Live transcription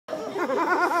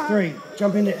3.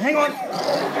 Jump in there. Hang on.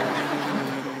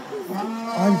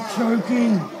 I'm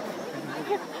joking.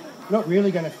 Not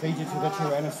really going to feed you to the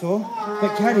Tyrannosaur.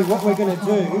 But Caddy, what we're going to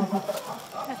do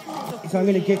is I'm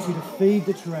going to get you to feed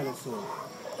the Tyrannosaur.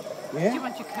 Yeah? Do you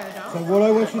want your coat off? So what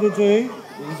I want you to do,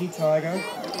 easy tiger,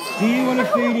 do you want to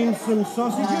feed him some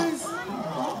sausages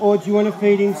or do you want to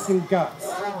feed him some guts?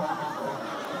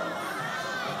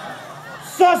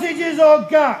 Sausages or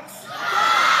guts?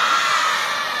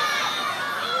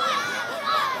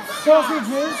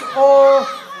 Sausages or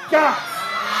guts?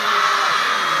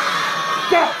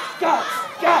 Guts, guts,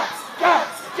 guts,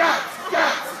 guts, guts,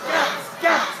 guts, guts,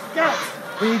 guts, guts.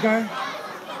 There you go.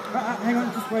 Hang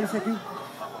on, just wait a second.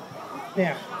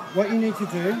 Now, what you need to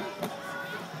do,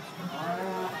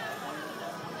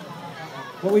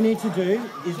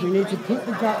 is we need to put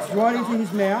the guts right into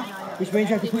his mouth, which means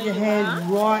you have to put your hand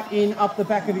right in up the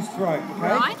back of his throat, okay?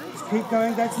 Right. Just keep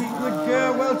going, that's it, good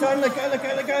girl, well done, let go, let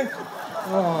go, let go.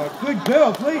 Oh, good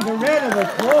girl, please, a round of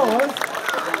applause.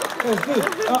 That was good.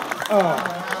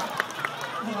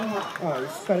 Oh, you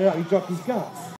spat it up, you dropped his guts.